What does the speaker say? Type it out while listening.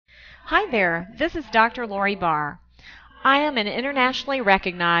Hi there, this is Dr. Lori Barr. I am an internationally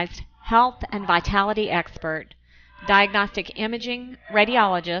recognized health and vitality expert, diagnostic imaging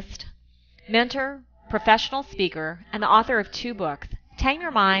radiologist, mentor, professional speaker, and the author of 2 books, Tame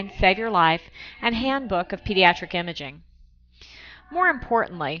Your Mind, Save Your Life, and Handbook of Pediatric Imaging. More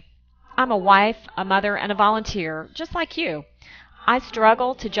importantly, I'm a wife, a mother, and a volunteer, just like you. I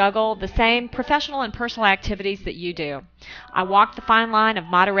struggle to juggle the same professional and personal activities that you do. I walk the fine line of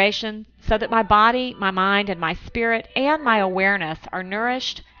moderation so that my body, my mind, and my spirit and my awareness are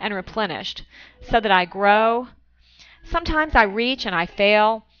nourished and replenished so that I grow. Sometimes I reach and I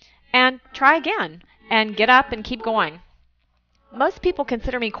fail and try again and get up and keep going. Most people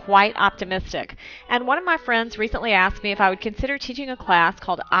consider me quite optimistic, and one of my friends recently asked me if I would consider teaching a class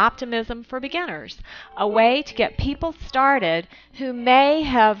called Optimism for Beginners, a way to get people started who may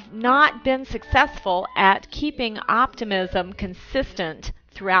have not been successful at keeping optimism consistent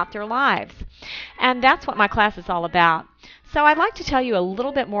throughout their lives. And that's what my class is all about. So I'd like to tell you a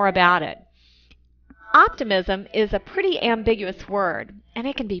little bit more about it. Optimism is a pretty ambiguous word, and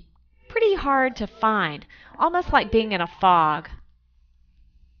it can be pretty hard to find, almost like being in a fog.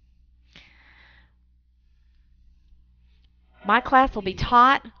 My class will be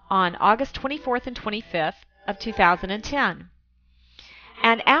taught on August 24th and 25th of 2010.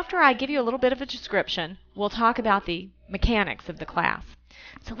 And after I give you a little bit of a description, we'll talk about the mechanics of the class.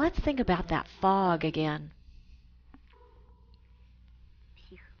 So let's think about that fog again.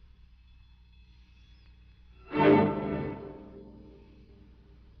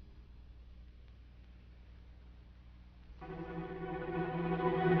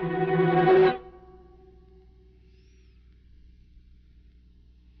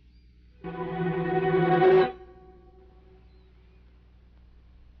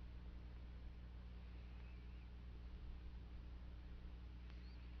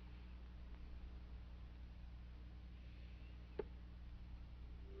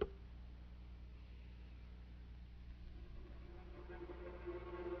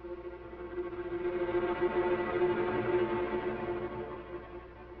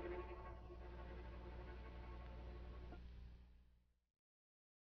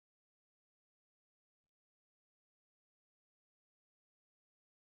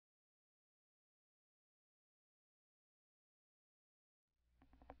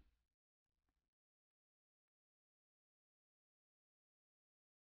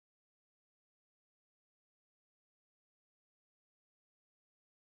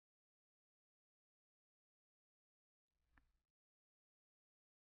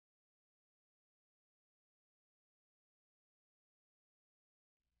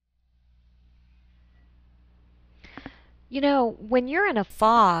 You know, when you're in a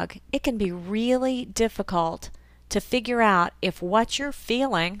fog, it can be really difficult to figure out if what you're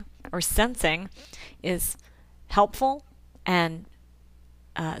feeling or sensing is helpful and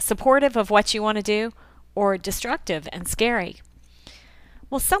supportive of what you want to do or destructive and scary.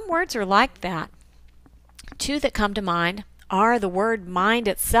 Well, some words are like that. 2 that come to mind are the word mind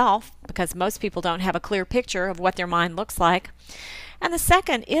itself, because most people don't have a clear picture of what their mind looks like. And the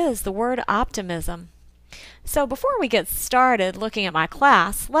second is the word optimism. So before we get started looking at my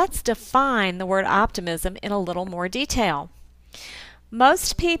class, let's define the word optimism in a little more detail.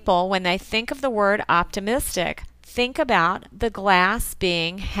 Most people, when they think of the word optimistic, think about the glass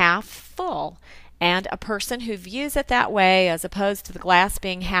being half full, and a person who views it that way as opposed to the glass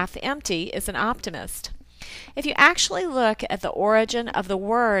being half empty is an optimist. If you actually look at the origin of the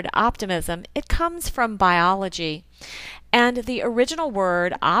word optimism, it comes from biology. And the original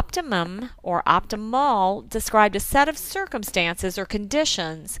word optimum or optimal described a set of circumstances or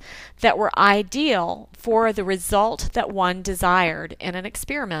conditions that were ideal for the result that one desired in an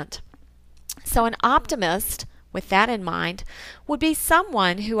experiment. So an optimist, with that in mind, would be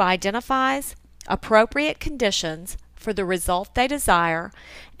someone who identifies appropriate conditions for the result they desire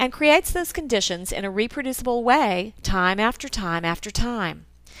and creates those conditions in a reproducible way time after time after time.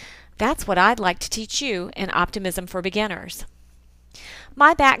 That's what I'd like to teach you in Optimism for Beginners.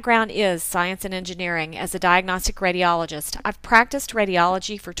 My background is science and engineering as a diagnostic radiologist. I've practiced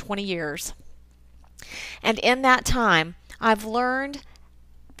radiology for 20 years. And in that time, I've learned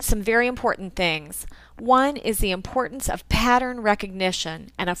some very important things. One is the importance of pattern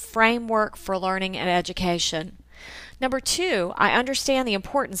recognition and a framework for learning and education. Number 2, I understand the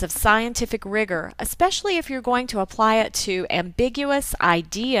importance of scientific rigor, especially if you're going to apply it to ambiguous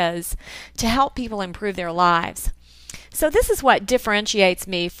ideas to help people improve their lives. So this is what differentiates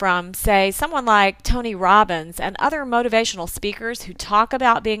me from, say, someone like Tony Robbins and other motivational speakers who talk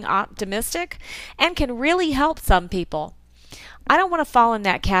about being optimistic and can really help some people. I don't want to fall in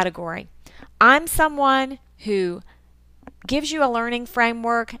that category. I'm someone who gives you a learning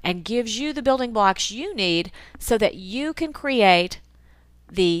framework and gives you the building blocks you need so that you can create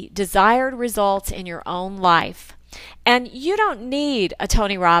the desired results in your own life. And you don't need a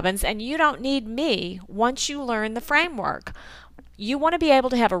Tony Robbins, and you don't need me once you learn the framework. You want to be able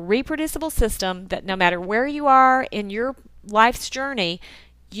to have a reproducible system that no matter where you are in your life's journey,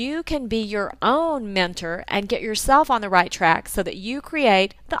 you can be your own mentor and get yourself on the right track so that you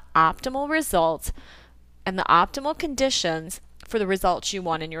create the optimal results and the optimal conditions for the results you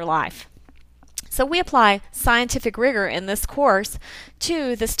want in your life. So we apply scientific rigor in this course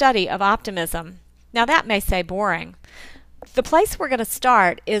to the study of optimism. Now that may say boring. The place we're going to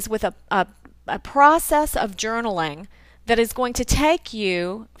start is with a process of journaling that is going to take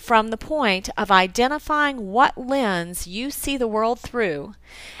you from the point of identifying what lens you see the world through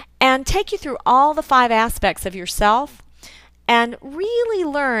and take you through all the 5 aspects of yourself and really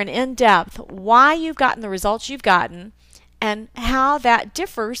learn in depth why you've gotten the results you've gotten and how that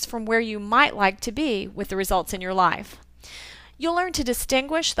differs from where you might like to be with the results in your life. You'll learn to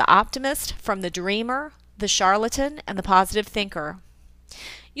distinguish the optimist from the dreamer, the charlatan, and the positive thinker.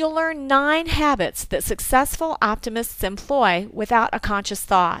 You'll learn 9 habits that successful optimists employ without a conscious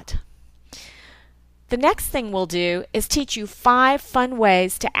thought. The next thing we'll do is teach you 5 fun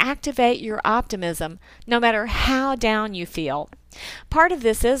ways to activate your optimism no matter how down you feel. Part of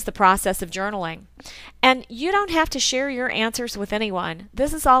this is the process of journaling. And you don't have to share your answers with anyone.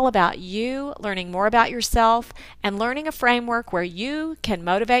 This is all about you learning more about yourself and learning a framework where you can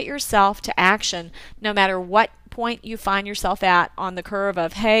motivate yourself to action no matter what point you find yourself at on the curve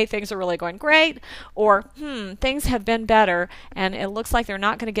of, hey, things are really going great, or, things have been better and it looks like they're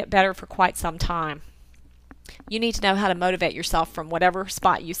not going to get better for quite some time. You need to know how to motivate yourself from whatever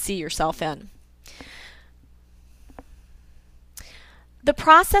spot you see yourself in. The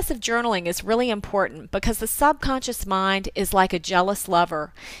process of journaling is really important because the subconscious mind is like a jealous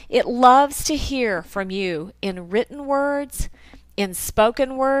lover. It loves to hear from you in written words, in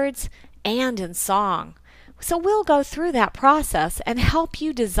spoken words, and in song. So we'll go through that process and help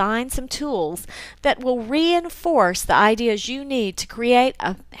you design some tools that will reinforce the ideas you need to create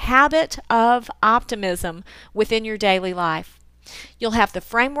a habit of optimism within your daily life. You'll have the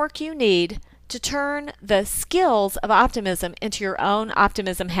framework you need to turn the skills of optimism into your own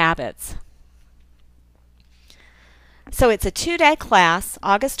optimism habits. So it's a 2-day class,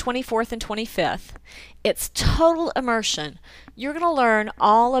 August 24th and 25th. It's total immersion. You're going to learn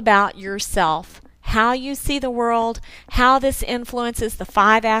all about yourself, how you see the world, how this influences the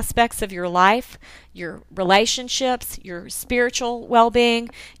 5 aspects of your life, your relationships, your spiritual well-being,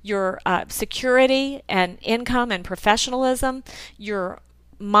 your security and income and professionalism, your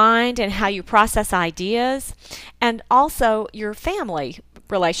mind and how you process ideas, and also your family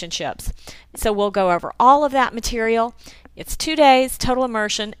relationships. So we'll go over all of that material. It's 2 days, total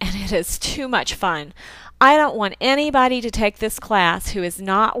immersion, and it is too much fun. I don't want anybody to take this class who is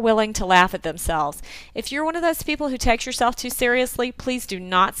not willing to laugh at themselves. If you're one of those people who takes yourself too seriously, please do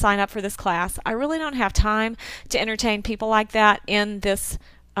not sign up for this class. I really don't have time to entertain people like that in this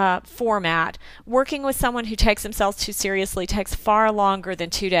format. Working with someone who takes themselves too seriously takes far longer than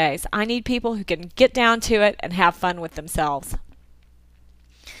 2 days. I need people who can get down to it and have fun with themselves.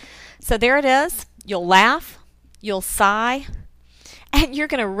 So there it is. You'll laugh, you'll sigh, and you're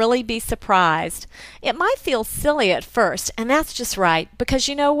going to really be surprised. It might feel silly at first, and that's just right, because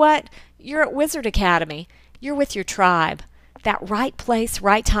you know what? You're at Wizard Academy. You're with your tribe. That right place,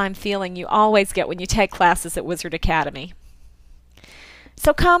 right time feeling you always get when you take classes at Wizard Academy.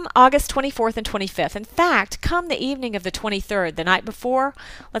 So come August 24th and 25th. In fact, come the evening of the 23rd, the night before.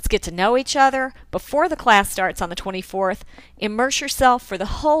 Let's get to know each other before the class starts on the 24th. Immerse yourself for the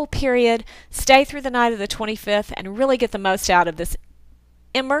whole period. Stay through the night of the 25th and really get the most out of this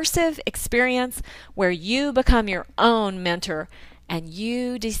immersive experience where you become your own mentor and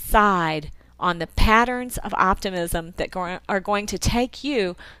you decide on the patterns of optimism that are going to take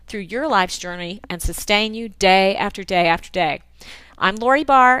you through your life's journey and sustain you day after day after day. I'm Lori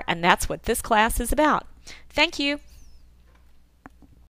Barr, and that's what this class is about. Thank you.